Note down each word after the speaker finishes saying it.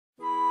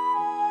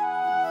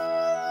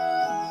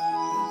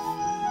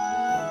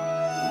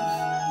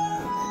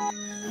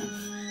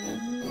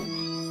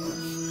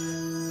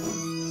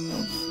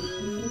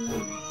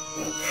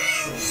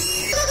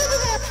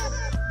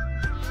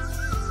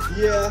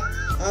Yeah,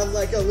 I'm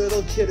like a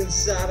little kid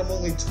inside. I'm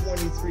only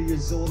 23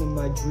 years old and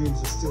my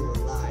dreams are still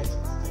alive.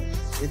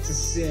 It's a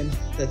sin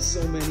that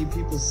so many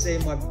people say.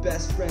 My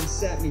best friend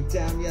sat me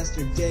down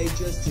yesterday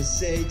just to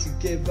say to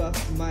give up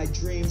my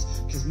dreams,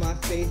 cause my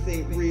faith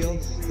ain't real.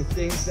 The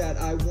things that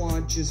I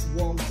want just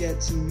won't get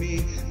to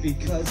me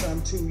because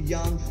I'm too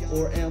young,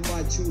 or am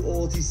I too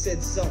old? He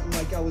said something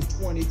like I was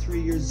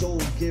 23 years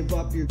old. Give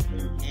up your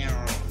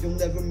you'll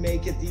never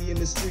make it, the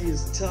industry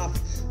is tough.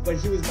 But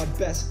he was my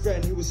best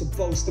friend, he was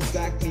supposed to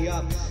back me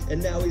up.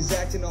 And now he's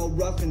acting all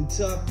rough and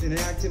tough and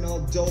acting all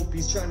dope.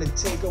 He's trying to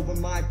take over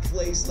my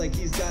place like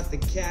he's got the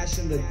cash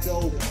and the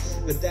dope.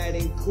 But that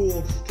ain't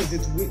cool, cause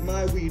it's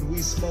my weed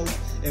we smoke.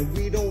 And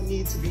we don't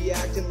need to be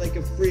acting like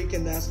a freak,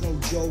 and that's no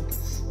joke.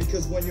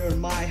 Because when you're in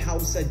my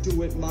house, I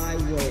do it my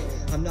way.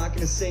 I'm not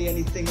gonna say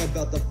anything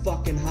about the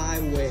fucking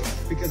highway,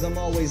 because I'm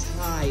always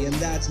high and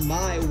that's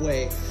my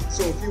way.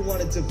 So if you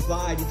wanna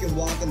divide, you can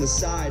walk on the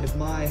side of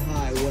my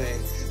highway,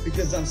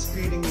 because I'm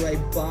speeding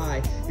right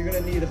by. You're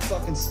gonna need a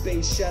fucking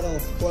space shuttle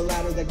or a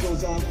ladder that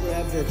goes on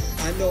forever.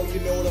 I know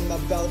you know what I'm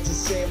about to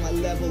say. My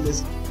level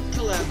is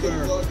clever.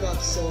 You look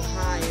up so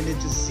high and it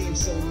just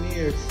seems so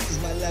near, cause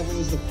my level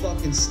is the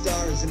fucking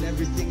stars and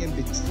everything in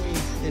between,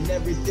 and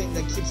everything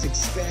that keeps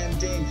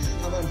expanding.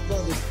 I'm on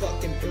front of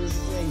fucking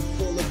earthling,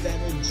 full of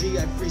energy.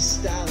 I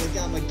freestyle like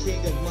I'm a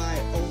king of my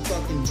own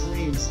fucking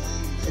dreams.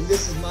 And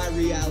this is my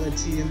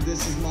reality, and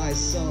this is my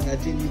song. I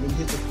didn't even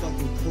hit the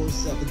fucking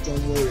chorus up, but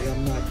don't worry,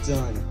 I'm not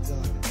done.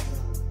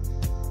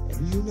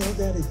 And you know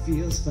that it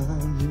feels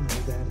fine, you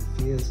know that it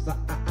feels fine.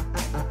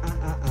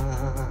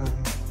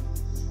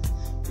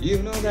 You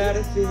know that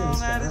it feels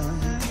fine.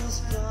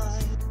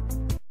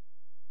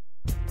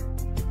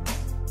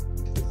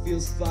 It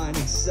feels fine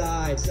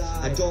inside.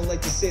 I don't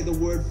like to say the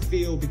word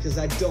feel because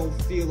I don't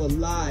feel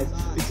alive.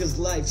 Because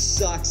life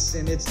sucks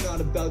and it's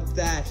not about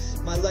that.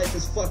 My life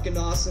is fucking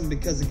awesome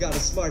because I got a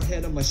smart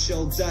head on my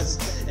shoulders.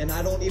 And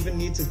I don't even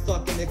need to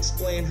fucking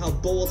explain how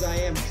bold I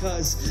am,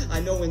 cause I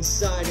know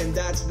inside and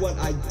that's what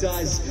I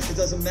does. It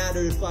doesn't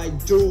matter if I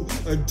do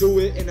or do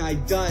it and I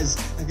does,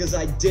 because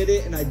I did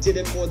it and I did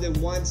it more than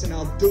once, and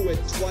I'll do it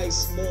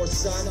twice more,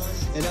 son.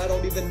 And I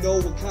don't even know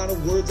what kind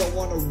of words I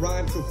want to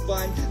rhyme for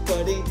fun,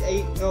 but it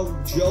ain't no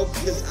joke,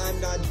 cause I'm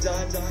not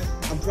done.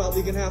 I'm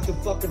probably gonna have to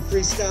fucking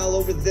freestyle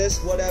over this,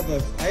 whatever.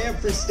 I am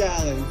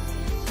freestyling.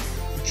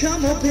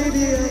 Come on,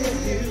 baby, I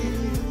love you.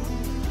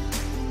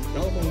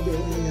 Come on, baby,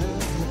 I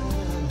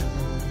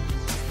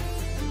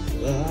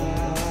love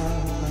you.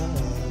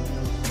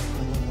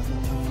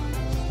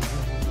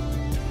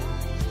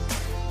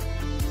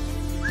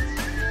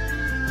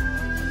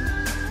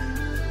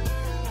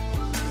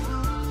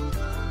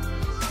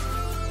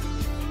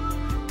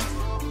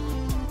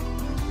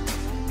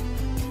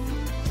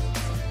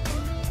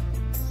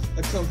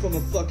 I come from a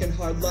fucking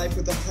hard life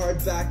with a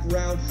hard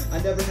background. I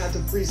never had to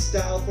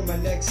freestyle for my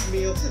next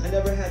meal. I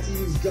never had to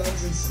use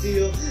guns and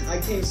steel. I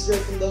came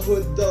straight from the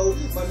hood though.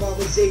 My mom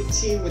was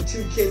 18 with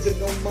 2 kids and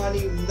no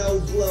money, no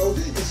blow.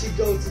 And she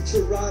goes to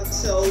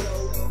Toronto. You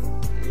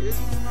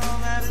know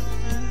that it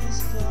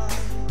feels fine.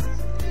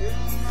 You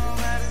know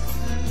that it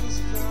feels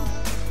fine.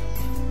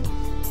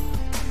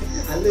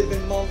 I live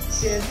in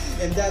Moncton,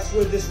 and that's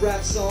where this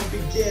rap song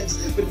begins.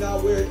 But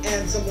not where it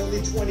ends. I'm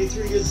only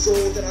 23 years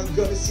old, and I'm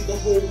gonna see the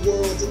whole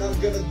world, and I'm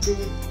gonna do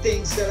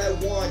things that I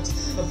want.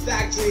 A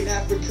factory in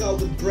Africa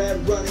with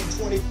bread running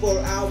 24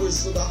 hours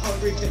so the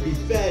hungry can be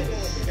fed.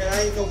 And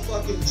I ain't no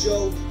fucking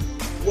joke.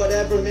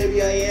 Whatever,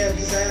 maybe I am,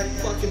 cause I am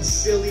fucking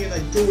silly and I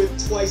do it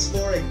twice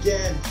more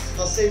again.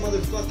 I'll say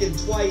motherfucking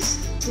twice,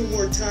 2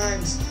 more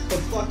times, but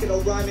fuck it,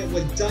 I'll rhyme it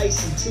with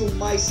dice and 2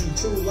 mice and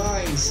 2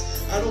 lines.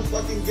 I don't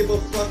fucking give a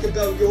fuck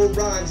about your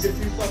rhymes. If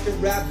you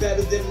fucking rap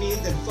better than me,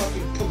 then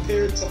fucking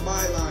compare it to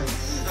my line.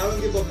 I don't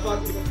give a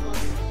fuck. You know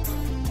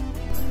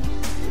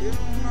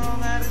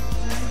that it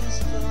feels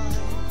fine.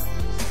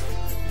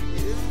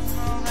 You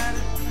know that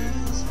it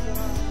feels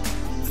fine.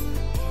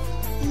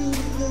 You know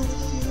that it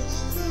feels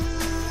fine.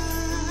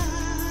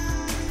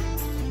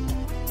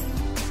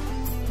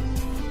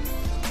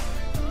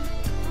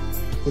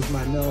 With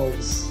my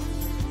nose,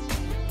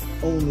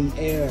 only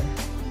air,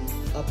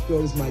 up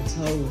goes my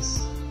toes,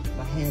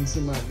 my hands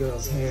in my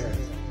girl's hair,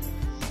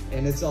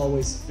 and it's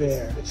always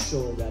fair,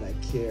 show her that I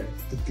care.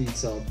 The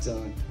beat's all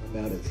done, I'm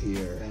out of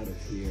here, out of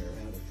here,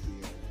 out of here.